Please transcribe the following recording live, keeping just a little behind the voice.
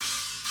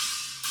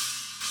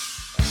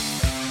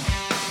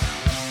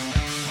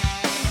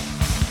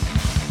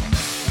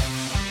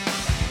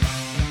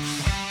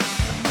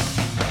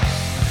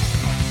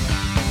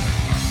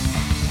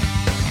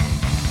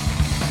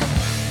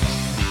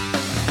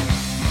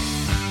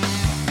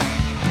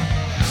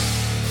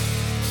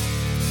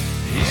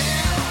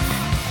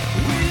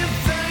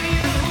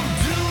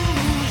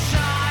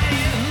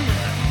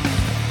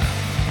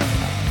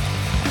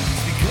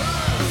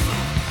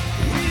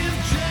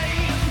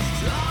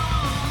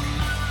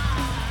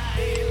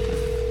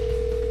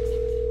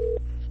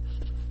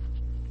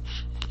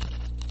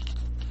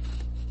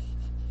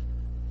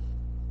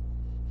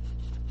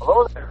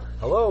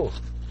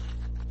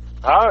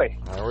Hi.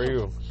 How are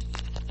you?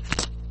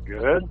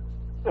 Good.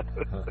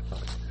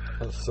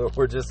 So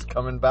we're just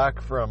coming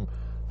back from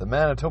the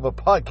Manitoba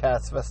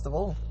Podcast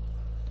Festival.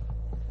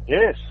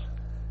 Yes.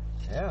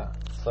 Yeah.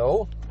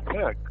 So?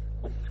 Yeah.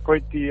 It's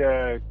quite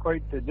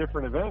the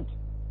different event.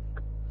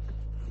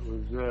 It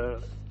was.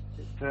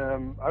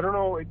 I don't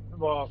know.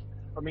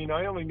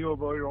 I only knew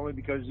about it only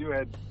because you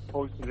had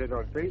posted it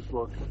on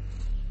Facebook,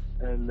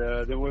 and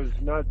there was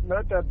not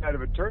that bad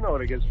of a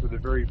turnout, I guess, for the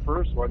very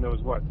first one. There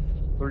was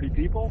 30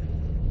 people?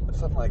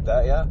 Something like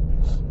that, yeah.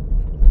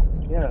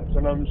 Yeah,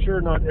 so I'm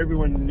sure not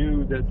everyone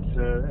knew that,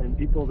 and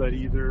people that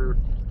either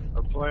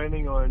are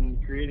planning on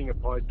creating a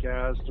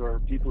podcast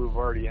or people who've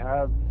already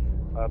have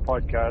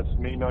podcasts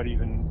may not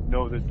even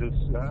know that this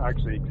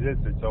actually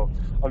existed. So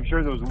I'm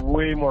sure there was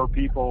way more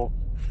people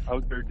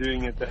out there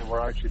doing it than were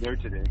actually there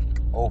today.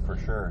 Oh, for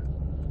sure.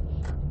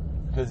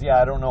 Because,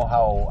 I don't know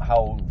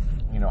how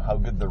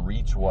good the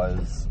reach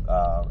was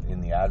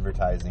in the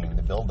advertising and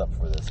the build-up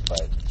for this,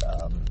 but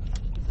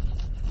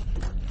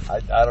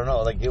I don't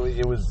know. Like, it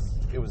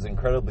was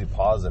incredibly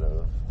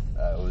positive.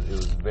 It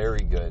was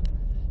very good.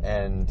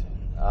 And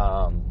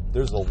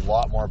there's a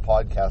lot more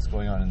podcasts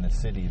going on in the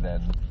city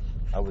than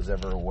I was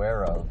ever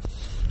aware of.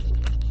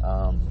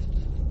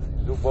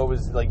 What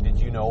was, did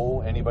you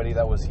know anybody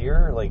that was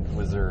here?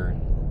 Was there,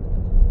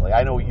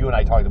 I know you and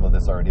I talked about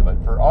this already,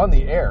 but for on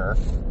the air,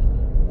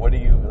 what do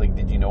you,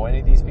 did you know any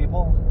of these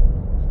people?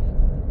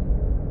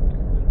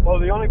 Well,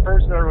 the only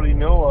person I really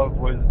know of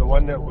was the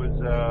one that was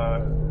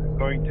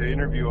going to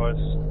interview us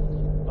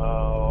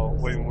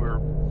when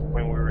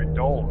we were in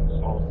Dome.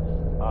 So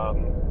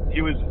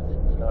he was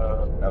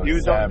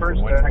the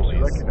person I actually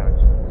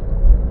recognized.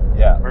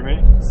 Yeah.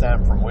 Pardon me?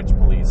 Sam from Witch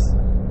Police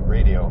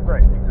Radio.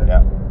 Right. Exactly.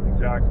 Yeah.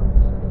 Exactly.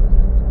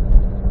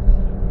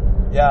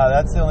 Yeah,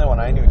 that's the only one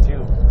I knew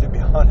too. To be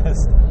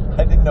honest,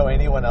 I didn't know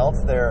anyone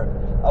else there.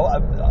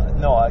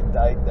 No, I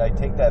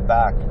take that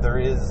back. There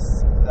is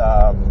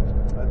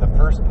the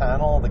first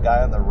panel. The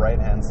guy on the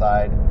right-hand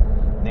side,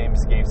 name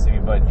escapes me,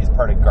 but he's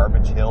part of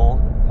Garbage Hill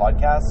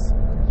Podcasts.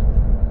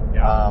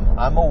 Yeah.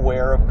 I'm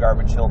aware of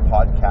Garbage Hill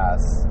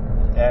Podcasts,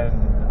 and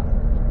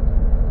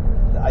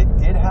I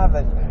did have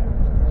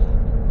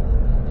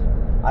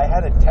I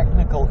had a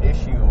technical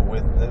issue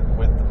with the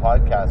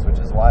podcast, which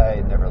is why I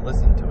had never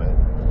listened to it.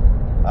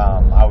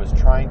 I was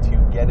trying to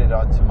get it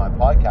onto my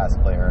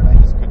podcast player, and I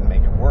just couldn't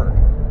make it work.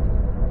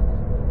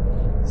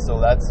 So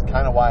that's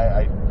kind of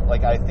why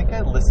I think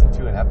I listened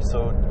to an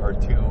episode or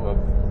two of,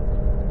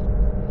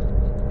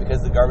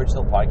 because the Garbage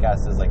Hill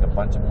Podcast is like a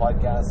bunch of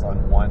podcasts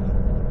on one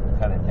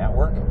kind of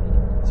network.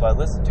 So I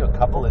listened to a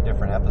couple of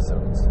different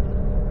episodes.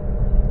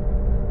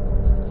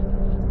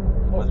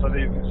 Oh,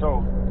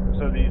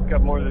 so he's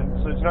got more than,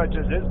 so it's not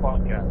just his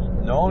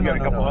podcast. No. A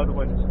couple other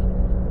ones.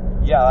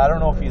 Yeah, I don't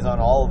know if he's on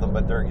all of them,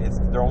 but they're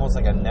almost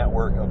like a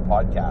network of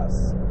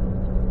podcasts.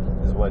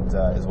 Is what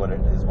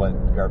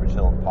Garbage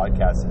Hill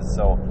Podcast is.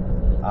 So,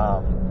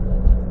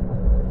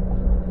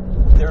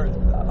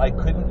 I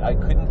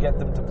couldn't get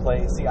them to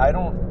play. See, I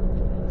don't.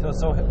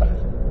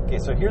 Okay.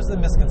 So here's the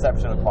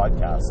misconception of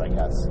podcasts, I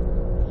guess,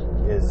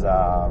 is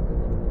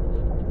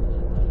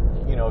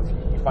if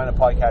you find a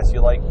podcast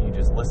you like, you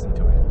just listen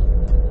to it.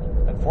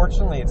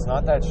 Unfortunately, it's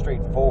not that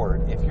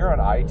straightforward. If you're on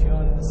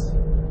iTunes,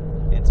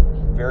 it's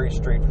very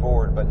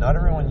straightforward, but not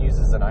everyone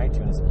uses an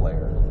iTunes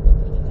player.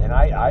 And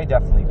I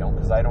definitely don't,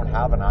 because I don't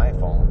have an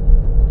iPhone.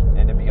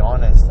 And to be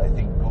honest, I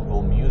think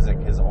Google Music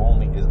is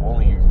only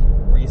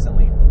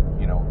recently,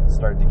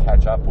 started to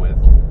catch up with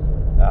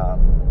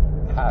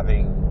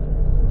having,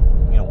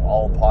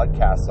 all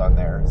podcasts on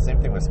there. Same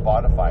thing with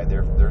Spotify.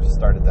 They've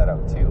started that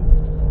out too.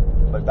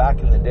 But back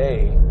in the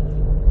day,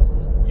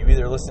 you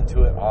either listened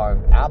to it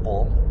on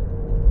Apple,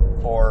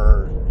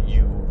 or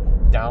you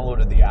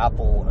downloaded the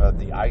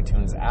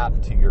iTunes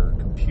app to your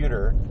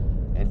computer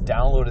and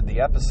downloaded the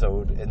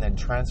episode and then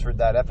transferred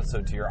that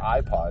episode to your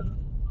iPod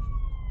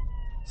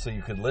so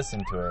you could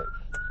listen to it.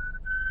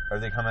 Are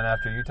they coming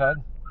after you,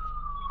 Todd?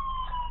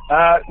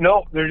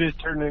 No, they're just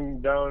turning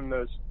down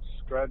the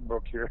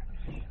Stradbrook here.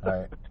 All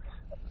right.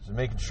 Just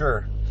making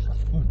sure.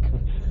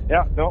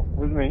 Yeah, no,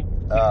 with me.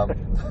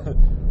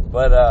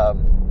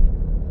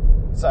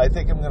 So I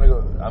think I'm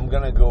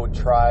gonna go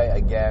try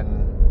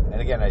again. And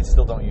again, I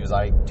still don't use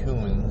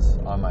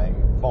iTunes on my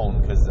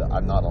phone because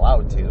I'm not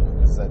allowed to,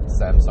 because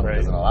Samsung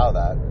doesn't allow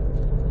that.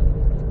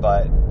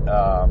 But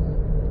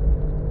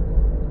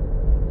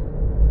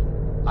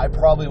I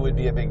probably would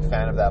be a big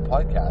fan of that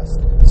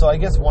podcast. So I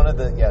guess one of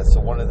the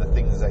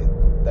things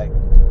that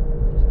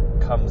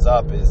comes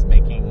up is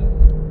making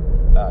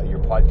your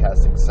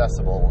podcast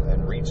accessible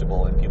and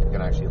reachable, and people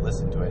can actually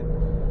listen to it.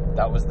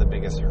 That was the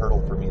biggest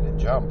hurdle for me to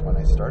jump when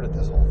I started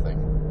this whole thing.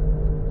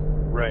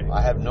 Right.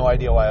 I have no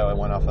idea why I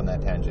went off on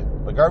that tangent.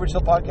 But Garbage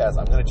Hill Podcast,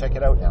 I'm going to check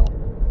it out now.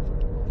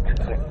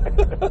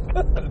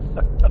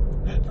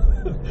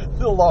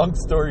 The long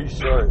story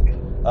short,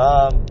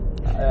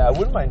 I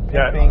wouldn't mind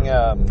pimping.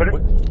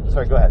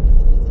 Sorry, go ahead.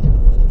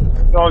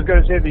 No, I was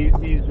going to say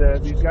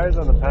these guys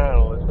on the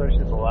panel,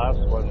 especially the last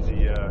one,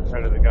 the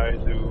kind of the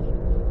guys who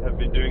have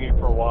been doing it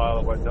for a while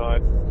and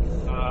whatnot.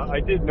 I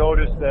did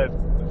notice that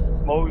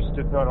most,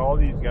 if not all,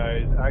 these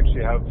guys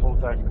actually have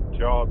full-time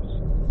jobs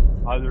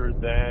other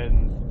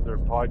than their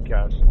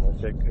podcasting.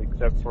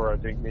 Except for I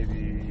think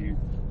maybe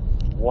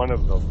one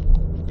of them.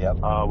 Yep.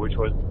 Which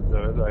was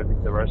I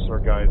think the wrestler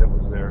guy that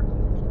was there.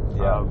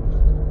 Yeah.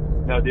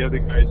 Now the other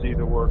guys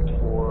either worked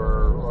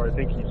for, or I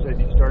think he said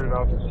he started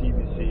off at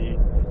CBC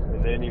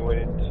and then he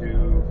went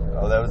into.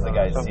 Oh, that was the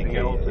guy,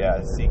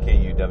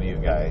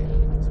 CKUW guy,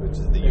 which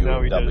is the UW. And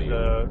now he does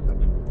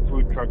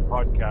food truck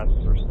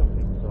podcasts or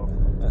something.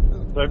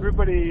 So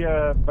everybody,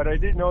 but I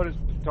did notice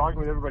talking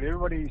with everybody.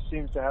 Everybody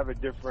seems to have a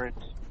different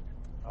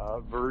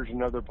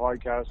version of their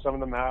podcast. Some of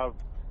them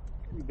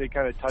they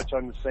kind of touch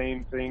on the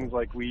same things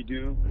like we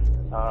do,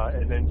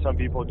 and then some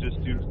people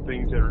just do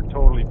things that are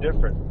totally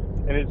different.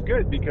 And it's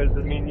good because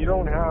you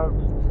don't have.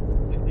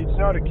 It's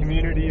not a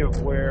community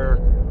of where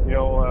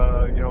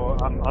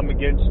I'm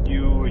against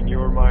you and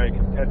you're my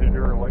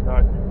competitor and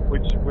whatnot.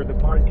 Where the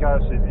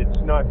podcast,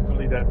 it's not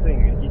really that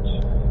thing.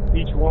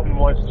 Each one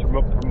wants to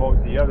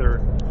promote the other,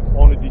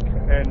 only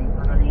because, and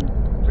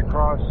it's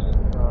across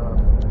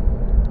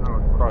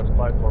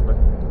platform, but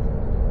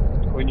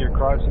when you're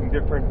crossing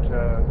different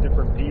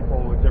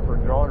people with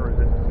different genres,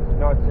 it's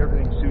not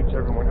everything suits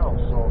everyone else.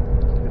 So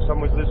if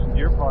someone's listening to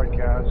your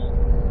podcast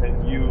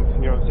and you've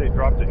say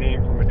dropped a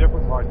name from a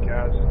different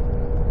podcast,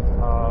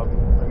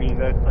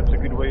 that's a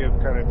good way of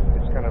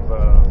it's kind of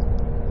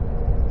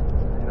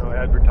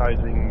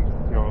advertising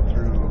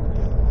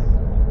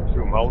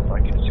through mouth, I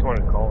guess you want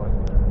to call it.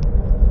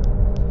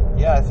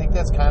 Yeah, I think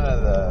that's kind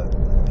of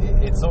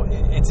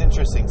it's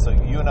interesting. So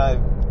you and I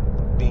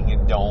being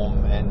in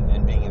Dome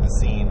and being in the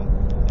scene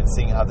and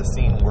seeing how the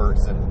scene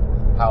works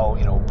and how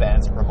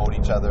bands promote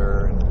each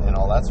other and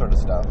all that sort of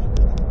stuff.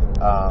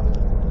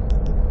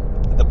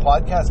 The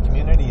podcast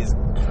community is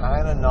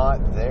kind of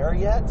not there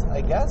yet,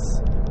 I guess,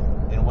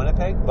 in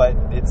Winnipeg, but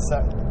it's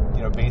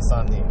based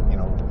on the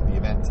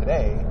event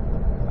today.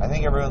 I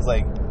think everyone's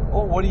like,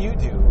 oh, what do you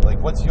do? Like,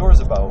 what's yours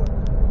about?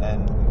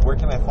 And where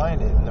can I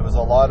find it? And there was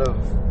a lot of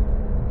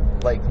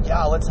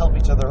let's help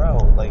each other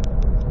out.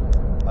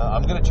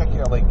 I'm going to check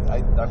you out.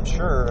 I'm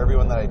sure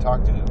everyone that I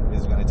talk to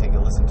is going to take a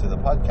listen to the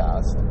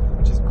podcast,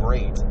 which is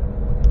great,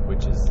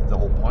 which is the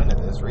whole point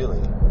of this,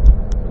 really.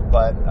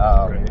 But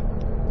Right.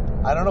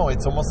 I don't know.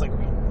 It's almost like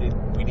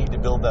we need to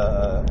build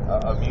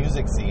a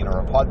music scene or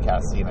a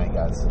podcast scene, I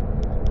guess.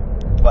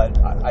 But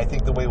I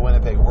think the way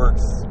Winnipeg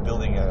works,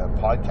 building a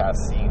podcast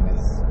scene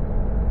is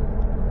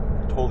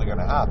totally going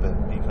to happen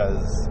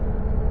because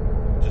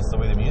just the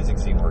way the music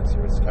scene works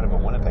here, it's kind of a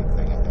Winnipeg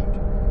thing, I think.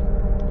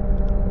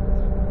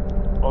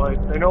 Well,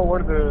 I know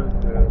one of the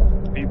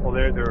people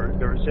there, they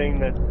were saying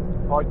that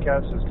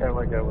podcast is kind of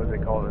like what they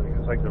call it.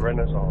 It's like the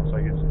Renaissance.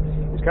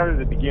 It's kind of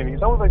the beginning.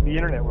 It's almost like the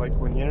internet. Like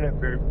when the internet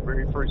very,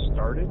 very first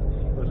started,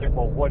 it was like,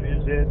 well, what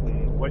is it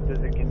and what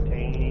does it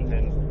contain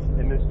and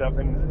this stuff.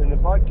 And the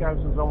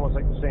podcast is almost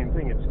like the same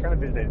thing. It's kind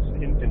of in its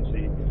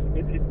infancy.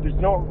 There's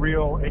no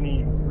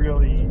any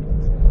really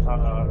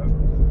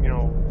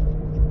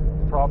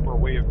proper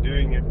way of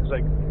doing it. It's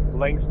like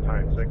length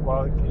time. It's like,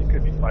 well, it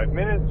could be 5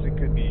 minutes, it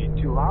could be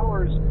 2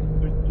 hours.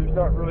 There's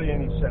not really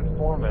any set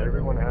format.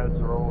 Everyone has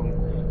their own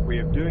way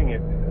of doing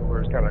it,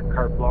 where it's kind of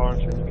carte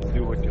blanche and you can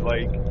do what you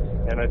like.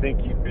 And I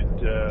think you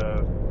could,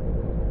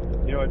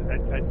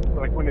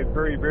 like when it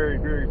very, very,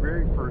 very,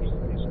 very first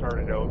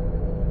started out,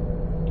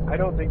 I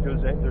don't think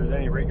there's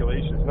any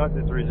regulations. Not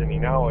that there is any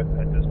now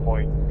at this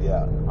point.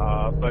 Yeah.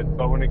 But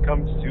when it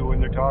comes to when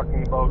they're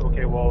talking about,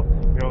 okay, well,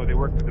 they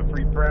work for the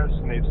Free Press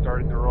and they've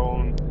started their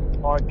own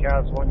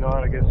podcast and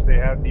whatnot. I guess they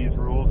have these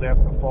rules they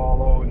have to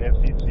follow, and the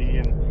FCC,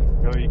 and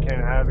you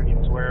can't have any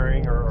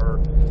swearing or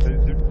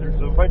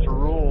there's a bunch of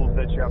rules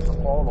that you have to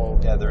follow.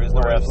 Yeah, there is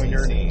no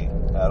FCC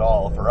at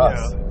all for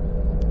us. Yeah.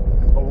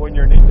 But when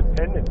you're an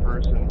independent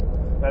person,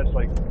 that's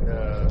like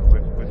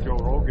with Joe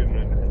Rogan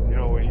and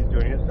when he's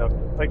doing his stuff,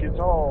 like it's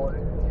all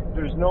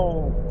there's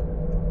no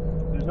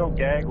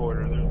gag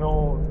order. There's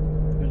no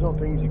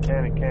things you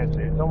can and can't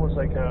say. It's almost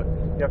like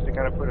you have to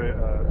kind of put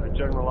a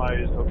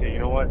generalized. Okay, you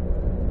know what?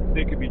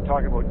 They could be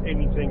talking about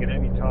anything at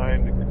any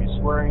time. They could be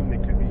swearing. They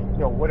could be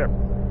whatever.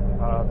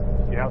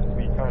 You have to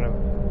be kind of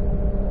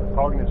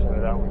cognizant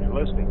of that when you're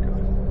listening to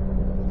it.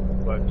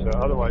 But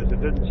otherwise, there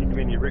doesn't seem to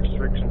be any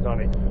restrictions on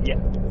it yet.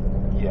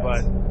 Yes.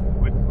 But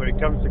when it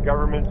comes to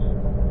governments,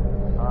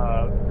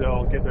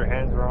 they'll get their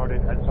hands around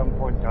it at some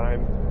point in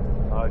time,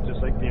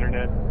 just like the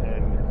internet,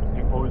 and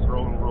impose their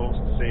own rules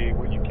to say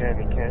what you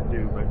can and can't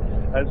do. But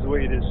as the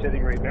way it is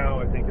sitting right now,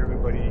 I think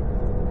everybody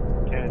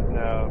can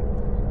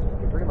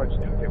pretty much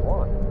do what they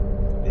want.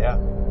 Yeah.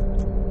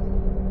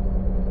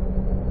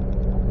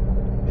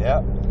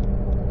 Yeah.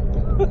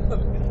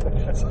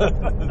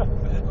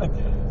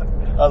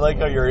 I like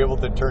how you're able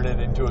to turn it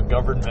into a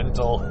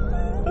governmental.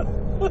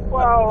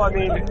 Well, I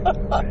mean,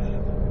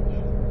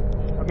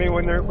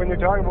 when they're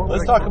talking about.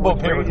 Let's talk about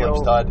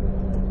paperclips, Todd.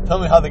 Tell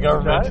me how the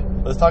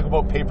government. Let's talk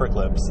about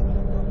paperclips.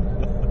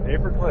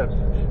 Paperclips.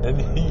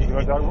 And you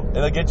want to talk about? And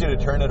I'll get you to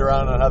turn it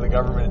around on how the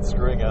government is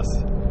screwing us.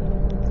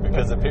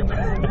 because of paper.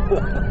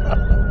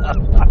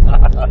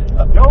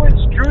 No,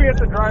 it's screw you at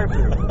the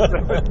drive-thru.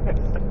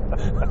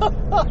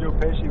 Joe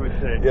Pesci would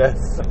say. Yes.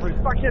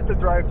 Fuck you at the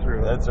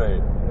drive-thru. That's right.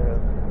 Yeah.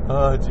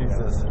 Oh,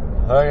 Jesus.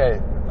 Okay.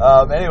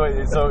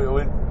 Anyway, so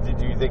did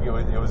you think it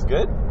was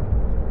good?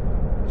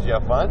 Did you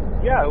have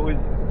fun? Yeah, it was.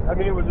 I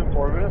mean, it was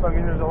informative. I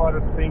mean, there's a lot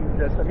of things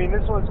that. I mean,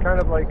 this one's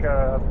kind of like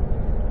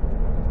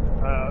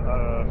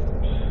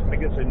I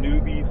guess a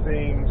newbie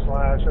thing /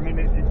 I mean,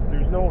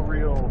 there's no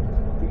real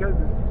because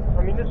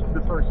I mean this is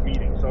the first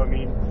meeting, so I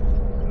mean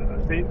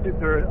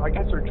I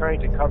guess they're trying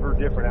to cover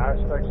different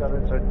aspects of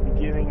it. So at the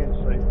beginning,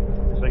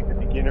 it's like the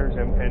beginners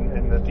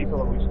and the people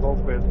that we spoke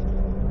with.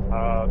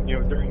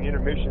 During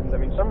intermissions, I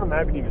mean, some of them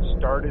haven't even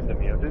started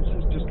them yet. This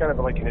is just kind of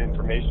like an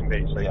information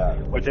base. Like,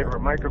 what type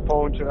of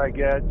microphone should I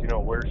get?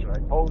 Where should I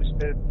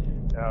post it?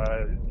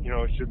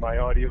 Should my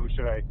audio,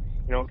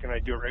 can I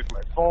do it right from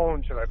my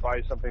phone? Should I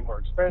buy something more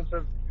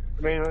expensive?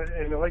 I mean,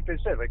 and like they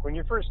said, like when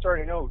you're first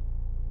starting out,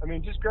 I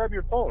mean, just grab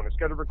your phone. It's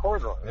got a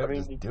recorder on it. Yep, I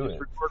mean, just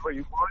record what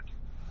you want.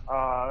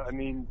 I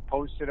mean,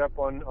 post it up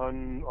on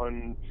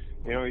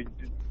maybe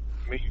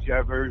you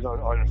have yours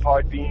on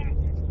Podbean.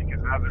 You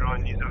can have it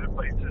on these other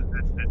places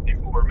that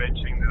people were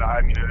mentioning that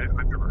I've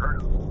never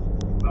heard of.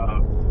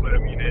 But I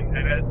mean, and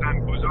as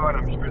time goes on,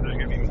 I'm sure there's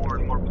going to be more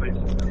and more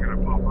places that are going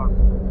to pop up.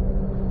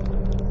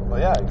 Well,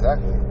 yeah,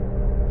 exactly.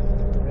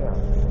 Yeah.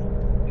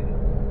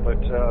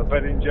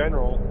 But in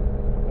general,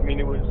 I mean,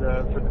 it was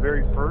for the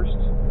very first,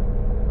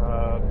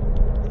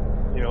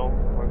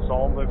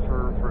 ensemble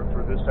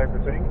for this type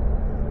of thing.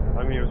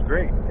 I mean, it was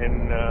great,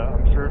 and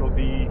I'm sure it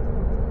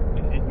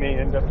may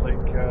end up like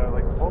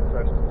a folk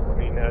festival. I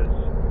mean, as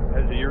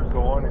the years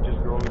go on, it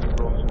just grows and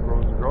grows and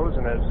grows and grows,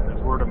 and as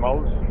word of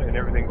mouth and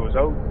everything goes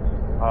out,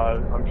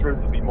 I'm sure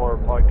there'll be more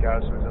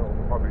podcasters that'll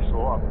probably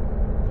show up,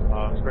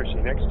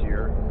 especially next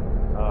year.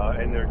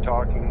 And they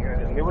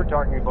were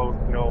talking about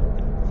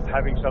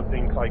having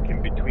something like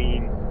in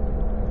between.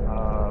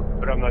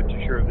 But I'm not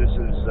too sure if this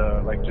is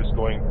like just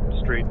going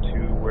straight to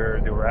where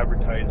they were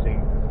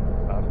advertising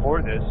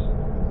for this,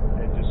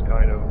 and just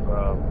kind of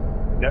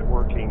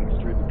networking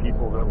through the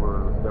people that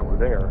were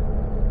there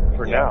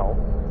for now,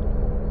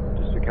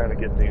 just to kind of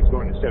get things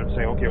going instead of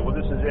saying, okay, well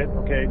this is it.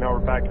 Okay, now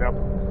we're backing up.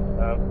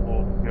 We're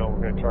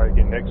going to try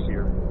again next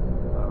year.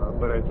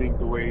 But I think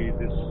the way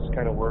this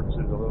kind of works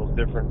is a little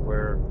different,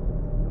 where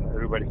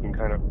everybody can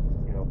kind of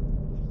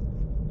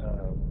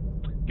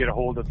get a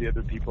hold of the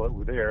other people that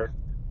were there.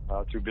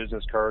 Through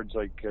business cards,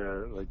 like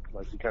we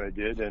kind of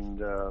did, and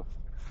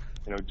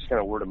just kind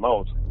of word of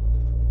mouth.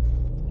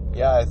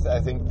 Yeah,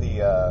 I think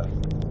the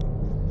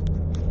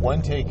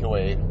one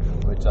takeaway,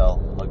 which I'll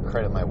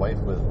credit my wife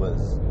with,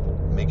 was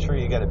make sure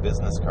you get a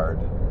business card.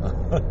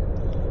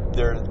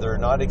 They're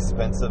not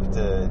expensive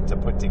to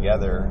put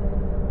together,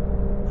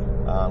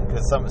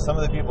 because some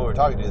of the people we're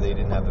talking to, they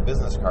didn't have a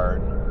business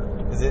card.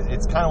 Because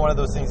it's kind of one of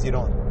those things you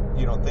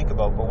don't think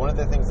about. But one of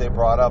the things they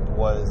brought up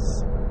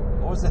was.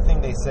 What was the thing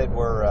they said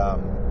where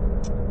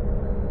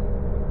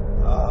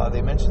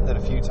they mentioned it a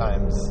few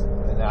times,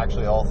 and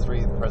actually all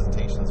three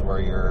presentations,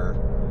 where you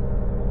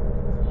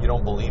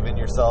don't believe in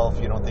yourself,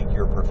 you don't think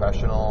you're a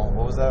professional.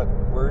 What was that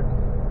word?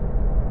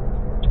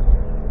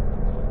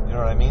 You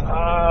know what I mean?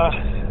 I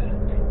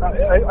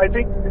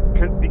think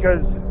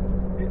because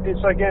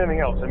it's like anything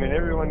else. I mean,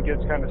 everyone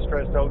gets kind of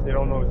stressed out. They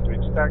don't know what to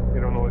expect.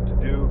 They don't know what to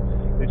do.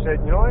 They said,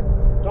 you know what?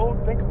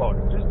 Don't think about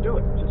it. Just do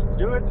it. Just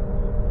do it.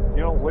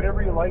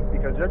 Whatever you like,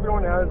 because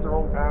everyone has their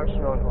own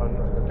passion on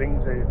the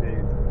things they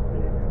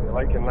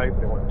like in life,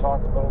 they want to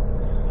talk about.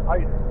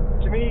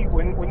 To me,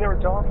 when they were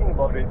talking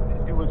about it,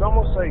 it was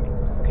almost like,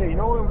 okay,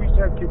 when we used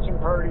to have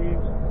kitchen parties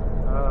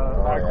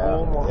back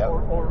home,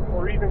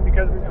 or even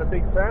because we had a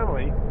big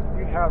family,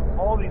 you'd have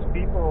all these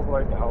people over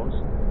at the house,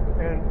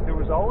 and there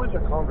was always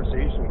a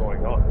conversation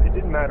going on. It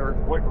didn't matter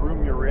what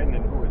room you were in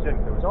and who was in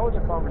it. There was always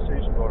a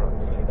conversation going on.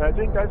 And I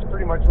think that's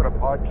pretty much what a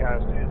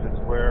podcast is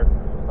where,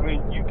 I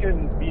mean, you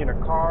can be in a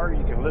car,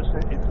 you can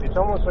listen. It's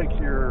almost like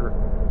you're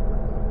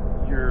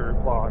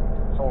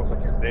it's almost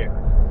like you're there.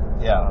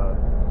 Yeah,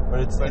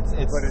 but it's less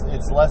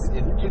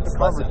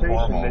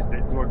informal. That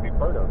you want to be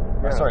part of.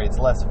 Yeah. Sorry, it's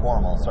less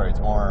formal. Sorry, it's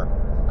more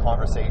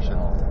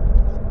conversational.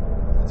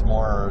 It's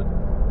more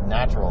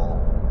natural.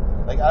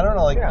 Like, I don't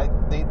know. Like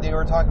they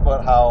were talking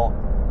about how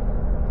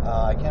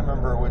I can't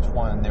remember which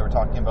one. They were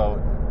talking about.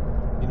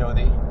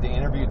 They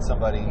interviewed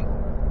somebody,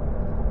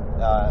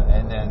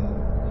 and then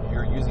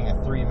you're using a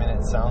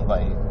 3-minute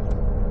soundbite,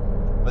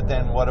 but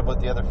then what about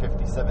the other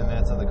 57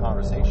 minutes of the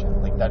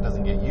conversation? Like, that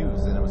doesn't get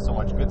used, and there was so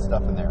much good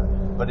stuff in there,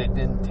 but it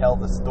didn't tell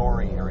the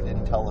story, or it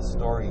didn't tell the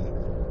story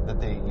that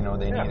they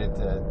needed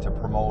to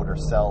promote or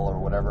sell or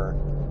whatever.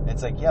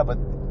 It's like, yeah, but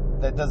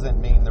that doesn't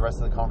mean the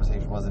rest of the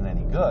conversation wasn't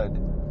any good.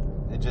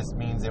 It just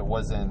means it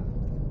was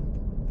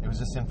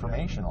just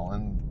informational,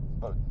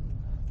 but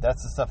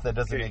that's the stuff that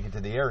doesn't make it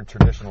to the air in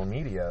traditional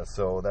media.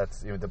 So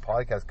that's the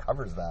podcast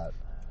covers that.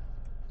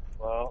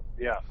 Well,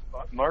 yeah.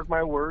 Mark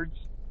my words.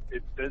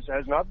 This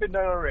has not been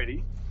done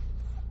already.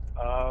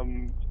 I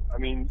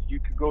mean, you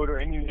could go to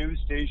any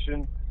news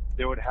station.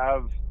 They would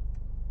have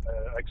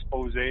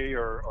expose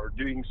or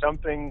doing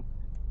something,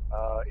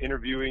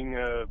 interviewing,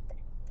 I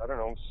don't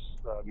know,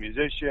 a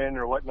musician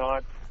or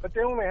whatnot, but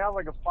they only have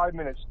like a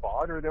 5-minute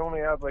spot, or they only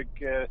have like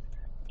 2-3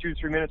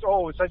 minutes.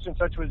 Oh, such and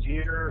such was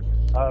here,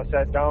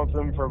 sat down with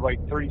them for like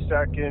 30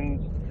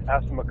 seconds,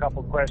 asked them a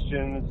couple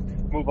questions,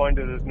 move on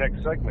to the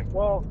next segment.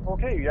 Well,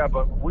 okay, yeah,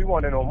 but we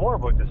want to know more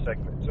about this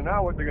segment. So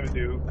now what they're going to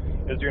do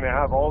is they're going to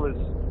have all this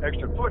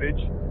extra footage.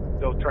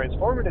 They'll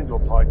transform it into a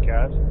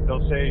podcast.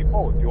 They'll say,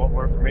 oh, if you want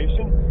more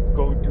information,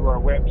 go to our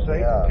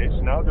website. Yeah. Okay,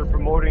 so now they're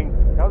promoting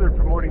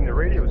the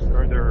radios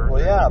or their.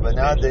 Well, yeah, but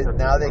now they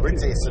radio can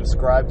say station.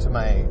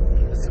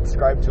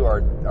 subscribe to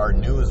our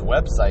news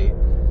website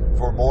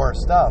for more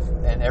stuff,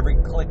 and every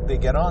click they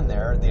get on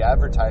there, the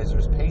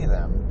advertisers pay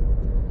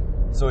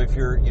them. So if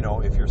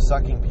you're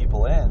sucking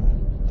people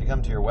in to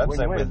come to your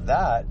website Win-win. with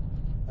that,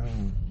 I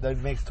mean, that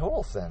makes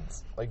total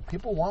sense. Like,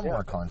 people want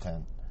more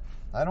content.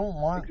 I don't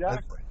want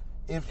Exactly.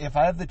 If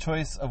I have the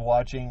choice of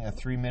watching a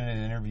 3-minute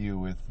interview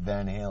with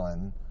Van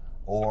Halen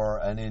or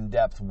an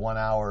in-depth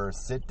 1-hour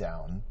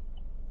sit-down,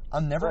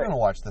 I'm never Right. going to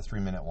watch the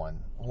 3-minute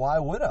one. Why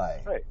would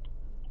I? Right.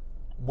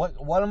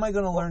 What am I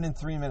going to learn in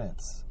 3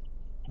 minutes?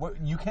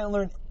 You can't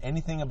learn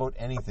anything about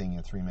anything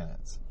in 3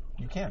 minutes.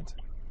 You can't.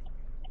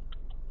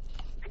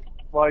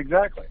 Well,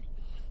 exactly.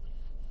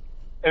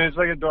 And it's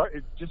like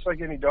it's just like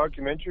any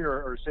documentary,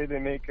 or say they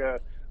make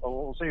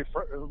we'll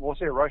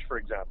say Rush, for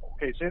example.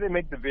 Okay, say they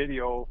make the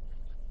video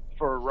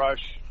for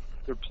Rush.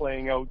 They're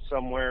playing out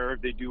somewhere.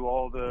 They do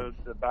all the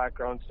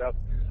background stuff.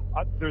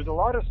 There's a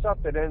lot of stuff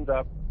that ends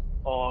up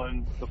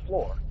on the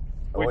floor,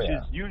 which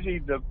is usually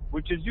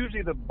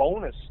the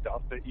bonus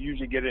stuff that you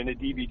usually get in a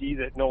DVD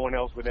that no one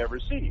else would ever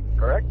see.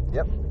 Correct?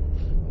 Yep.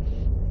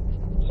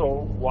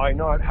 So why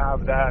not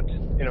have that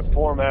in a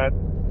format?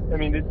 I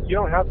mean, you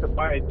don't have to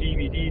buy a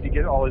DVD to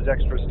get all this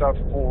extra stuff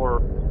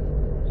for,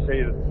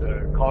 say,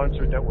 the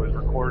concert that was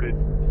recorded,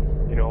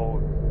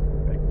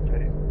 like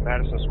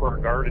Madison Square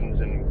Gardens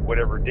and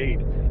whatever date.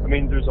 I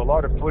mean, there's a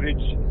lot of footage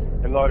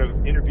and a lot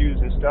of interviews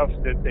and stuff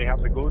that they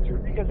have to go through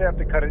because they have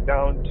to cut it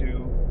down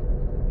to,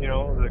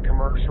 the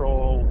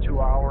commercial 2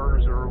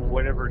 hours or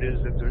whatever it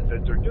is that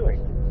they're doing.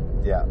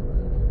 Yeah.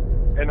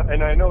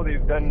 And I know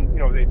they've done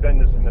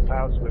this in the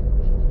past with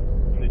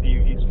the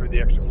DVDs for the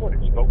extra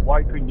footage, but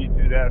why couldn't you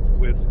do that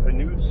with a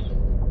news,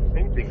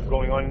 anything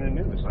going on in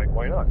the news? Like,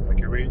 why not? Like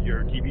your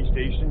TV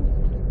station,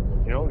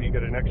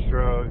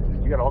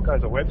 you got all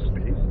kinds of web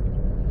space,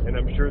 and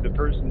I'm sure the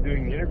person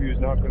doing the interview is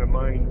not going to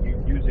mind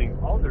you using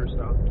all their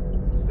stuff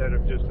instead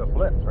of just a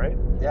blip, right?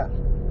 Yeah.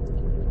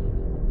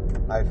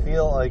 I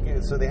feel like,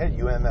 so they had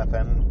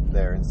UMFM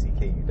there and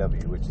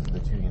CKUW, which is the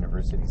two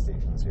university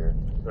stations here.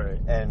 Right.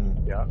 And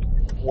Yeah.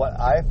 what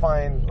I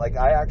find, like,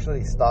 I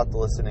actually stopped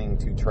listening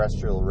to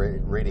terrestrial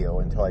radio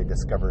until I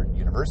discovered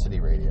university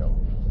radio.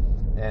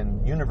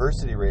 And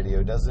university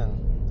radio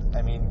doesn't,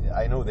 I mean,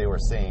 I know they were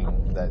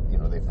saying that,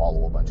 they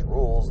follow a bunch of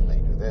rules and they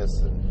do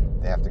this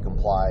and they have to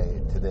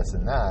comply to this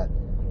and that.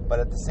 But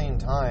at the same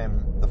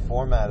time, the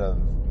format of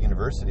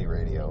university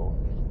radio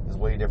is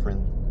way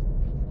different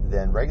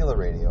than regular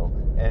radio,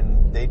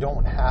 and they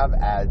don't have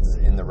ads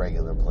in the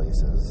regular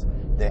places.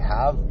 They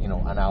have,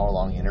 an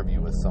hour-long interview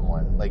with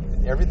someone. Like,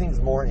 everything's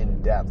more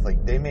in depth.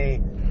 Like, they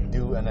may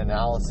do an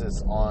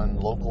analysis on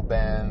local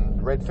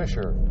band Red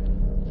Fisher,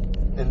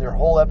 and their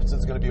whole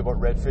episode's going to be about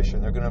Red Fisher.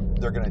 And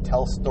they're gonna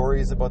tell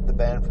stories about the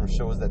band from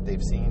shows that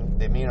they've seen.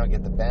 They may not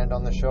get the band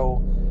on the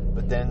show,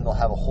 but then they'll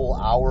have a whole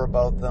hour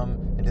about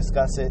them and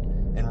discuss it.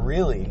 And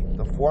really,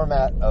 the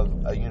format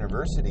of a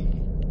university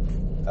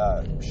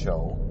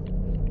show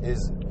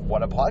is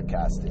what a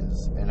podcast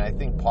is. And I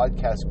think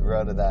podcasts grew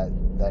out of that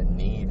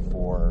need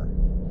for,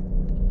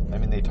 I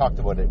mean, they talked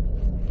about it,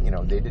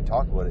 they did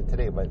talk about it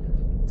today, but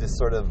just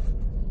sort of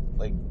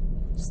like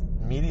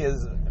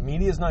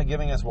media's not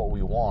giving us what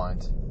we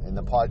want, and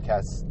the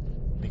podcast,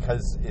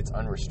 because it's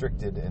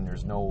unrestricted and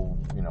there's no,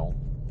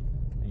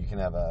 you can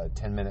have a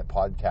 10-minute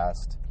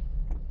podcast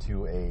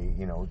to a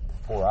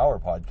 4-hour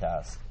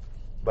podcast,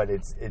 but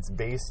it's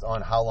based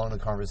on how long the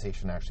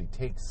conversation actually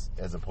takes,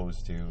 as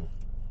opposed to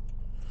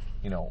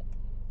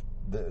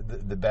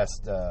the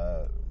best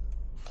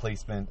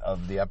placement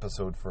of the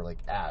episode for like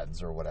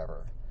ads or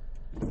whatever.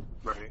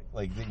 Right.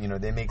 Like,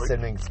 they make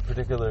segments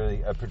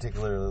particularly a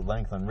particular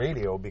length on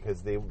radio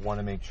because they want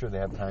to make sure they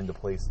have time to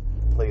play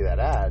that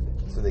ad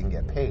so they can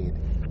get paid.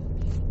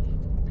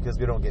 Because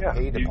we don't get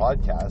paid to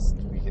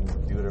podcast, we can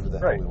do whatever the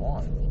hell we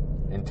want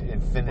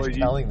and finish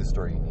telling the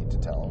story you need to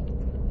tell.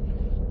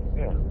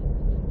 Yeah.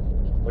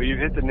 Well, you've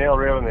hit the nail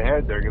right on the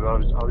head there,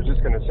 because I was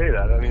just going to say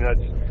that. I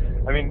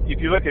mean, if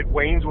you look at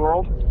Wayne's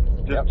World,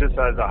 just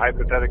as a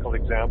hypothetical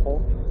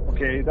example,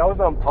 okay, that was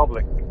on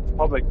public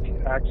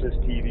access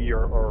TV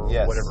or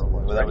whatever it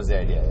was. Well, that was the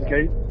idea. Yeah.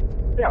 Okay.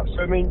 Yeah.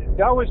 So I mean,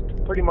 that was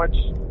pretty much.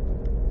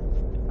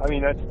 I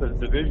mean, that's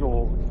the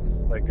visual,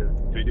 like a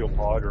video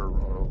pod or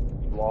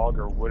vlog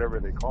or whatever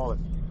they call it.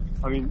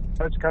 I mean,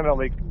 that's kind of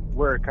like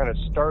where it kind of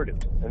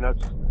started, and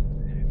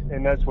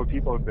that's what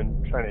people have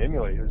been trying to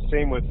emulate. It's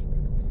same with,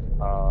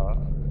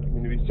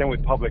 same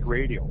with public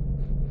radio.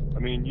 I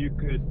mean, you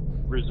could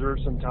reserve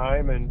some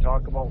time and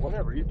talk about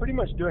whatever. You're pretty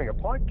much doing a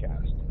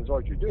podcast is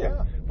what you're doing,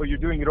 Yeah. but you're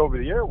doing it over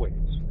the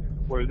airwaves,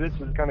 where this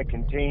is kind of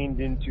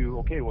contained into,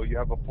 okay, well, you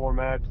have a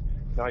format,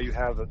 now you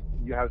have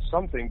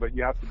something, but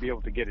you have to be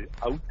able to get it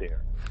out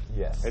there.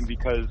 Yes. And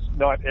because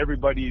not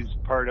everybody's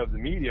part of the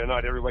media,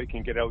 not everybody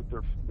can get out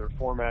their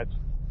formats,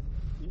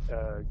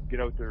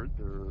 get out their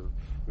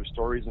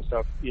stories and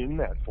stuff in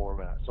that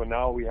format. So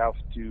now we have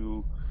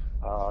to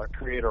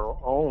create our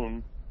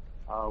own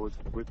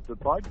with the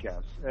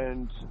podcast.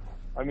 And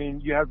I mean,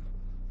 if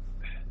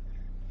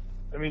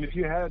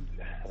you had,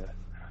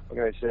 what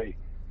can I say?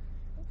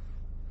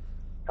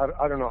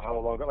 I don't know how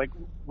long, like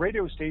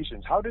radio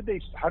stations. How did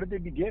they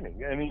begin?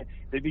 I mean,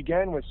 they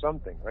began with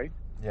something, right?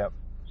 Yep.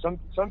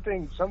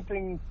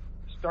 Something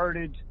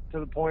started to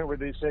the point where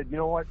they said, you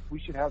know what, we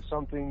should have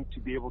something to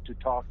be able to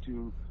talk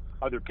to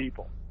other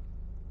people.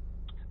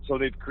 So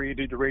they've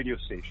created a radio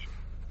station.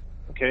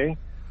 Okay?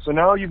 So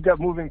now you've got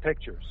moving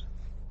pictures.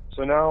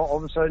 So now all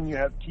of a sudden you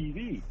have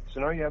TV. So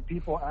now you have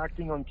people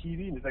acting on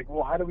TV. And it's like,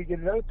 well, how do we get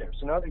it out there?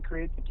 So now they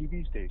create the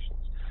TV stations.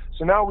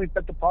 So now we've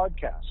got the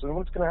podcast. So then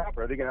what's going to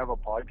happen? Are they going to have a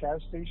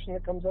podcast station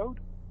that comes out?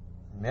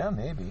 Yeah,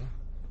 maybe.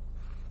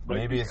 Like,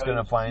 maybe it's going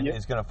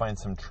to find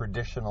some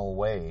traditional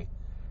way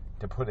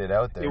to put it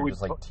out there,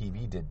 just like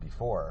TV did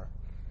before.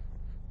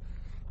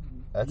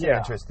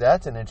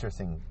 That's an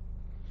interesting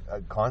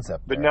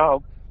concept. But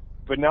now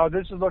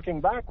this is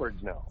looking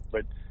backwards now.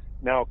 But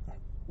now,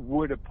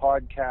 would a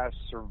podcast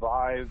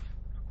survive,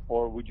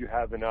 or would you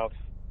have enough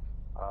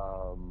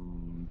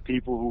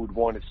people who would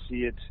want to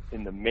see it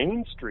in the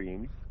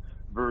mainstream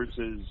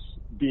versus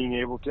being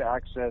able to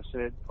access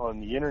it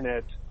on the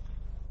internet,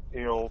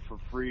 for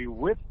free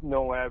with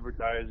no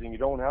advertising? You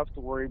don't have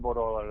to worry about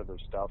all that other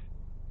stuff.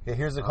 Okay,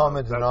 here's the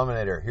common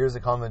denominator.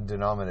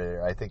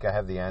 I think I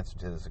have the answer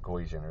to this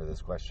equation or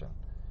this question.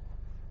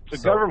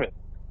 It's the government.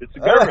 It's the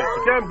government.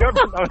 It's the damn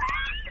government.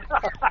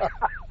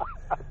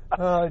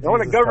 They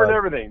want to govern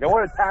everything. They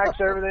want to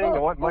tax everything. They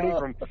want money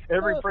from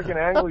every freaking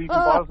angle you can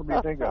possibly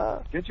think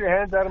of. Get your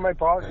hands out of my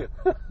pocket.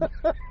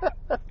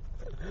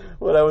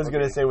 What I was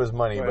going to say was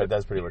money, but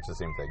that's pretty much the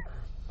same thing.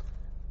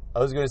 I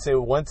was going to say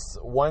once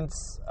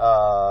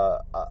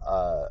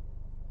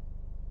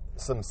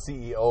some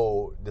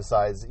CEO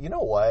decides, you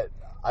know what,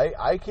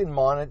 I can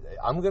monitor.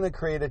 I'm going to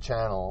create a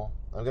channel.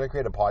 I'm going to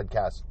create a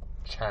podcast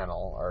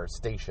channel or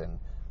station,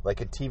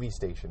 like a TV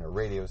station or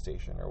radio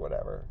station or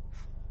whatever.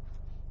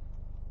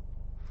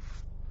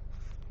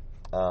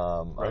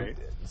 Right.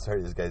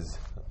 Sorry, this guy's.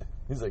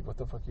 He's like, "What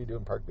the fuck are you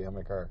doing? Parked behind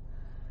my car."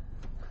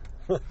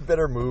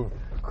 Better move,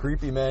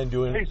 creepy man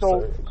doing. Hey,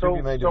 So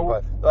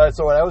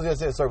what I was gonna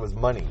say, was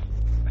money.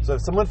 So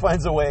if someone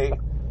finds a way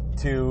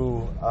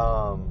to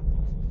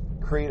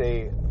create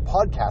a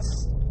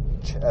podcast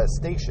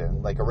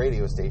station, like a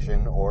radio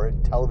station or a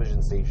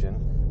television station,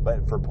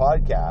 but for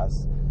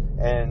podcasts,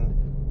 and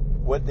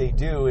what they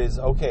do is,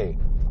 okay,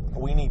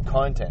 we need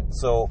content.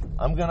 So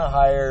I'm gonna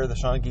hire the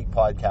Sean Geek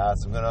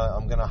Podcast.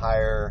 I'm gonna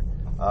hire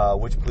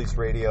Witch Police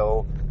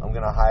Radio. I'm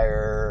gonna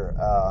hire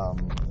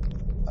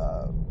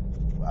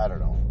I don't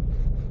know,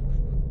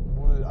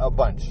 a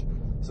bunch.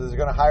 So they're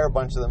gonna hire a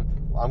bunch of them.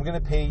 I'm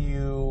gonna pay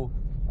you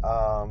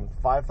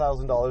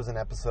 $5,000 an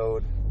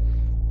episode.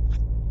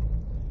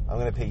 I'm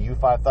gonna pay you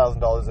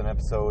 $5,000 an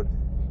episode,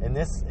 and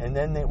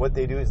then what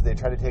they do is they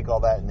try to take all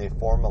that and they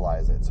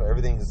formalize it. So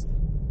everything is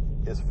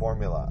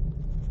formula.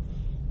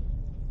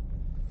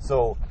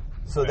 So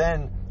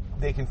then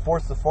they can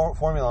force the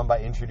formula on by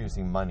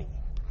introducing money.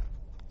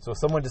 So if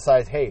someone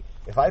decides, hey,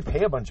 if I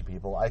pay a bunch of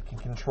people, I can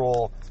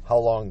control how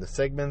long the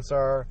segments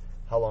are,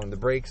 how long the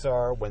breaks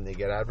are, when they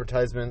get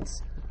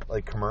advertisements,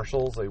 like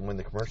commercials, like when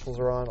the commercials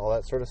are on, all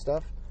that sort of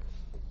stuff.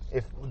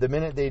 If the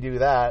minute they do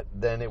that,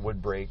 then it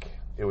would break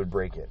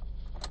it.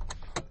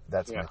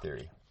 That's my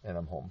theory, and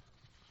I'm home.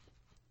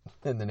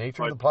 And the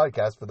nature of the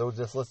podcast, for those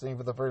just listening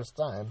for the first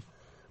time,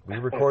 we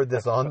record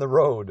this on the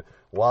road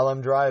while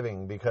I'm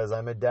driving because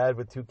I'm a dad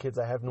with 2 kids.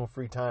 I have no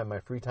free time. My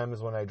free time is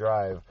when I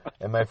drive,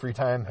 and my free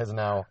time has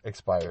now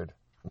expired.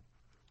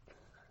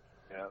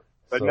 Yeah,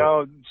 but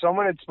now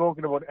someone had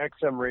spoken about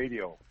XM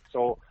radio.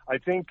 So I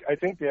think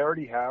they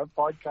already have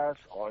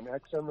podcasts on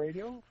XM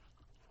radio,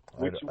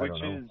 which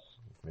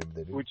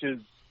is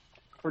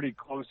pretty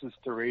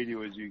closest to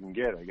radio as you can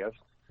get, I guess.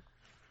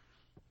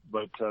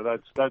 But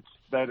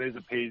that is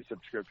a paid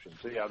subscription.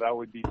 So yeah, that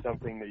would be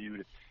something that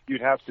you'd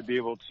have to be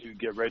able to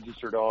get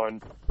registered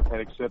on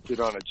and accepted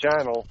on a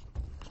channel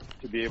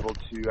to be able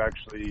to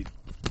actually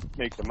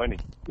make some money.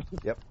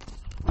 Yep.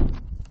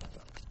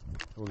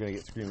 We're gonna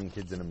get screaming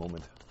kids in a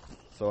moment,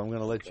 so I'm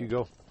gonna let you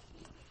go.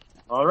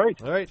 All right.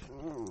 So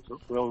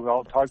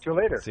I'll talk to you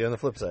later. See you on the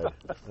flip side.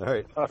 All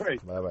right. All right.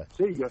 Bye.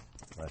 See you.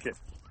 Bye. Okay.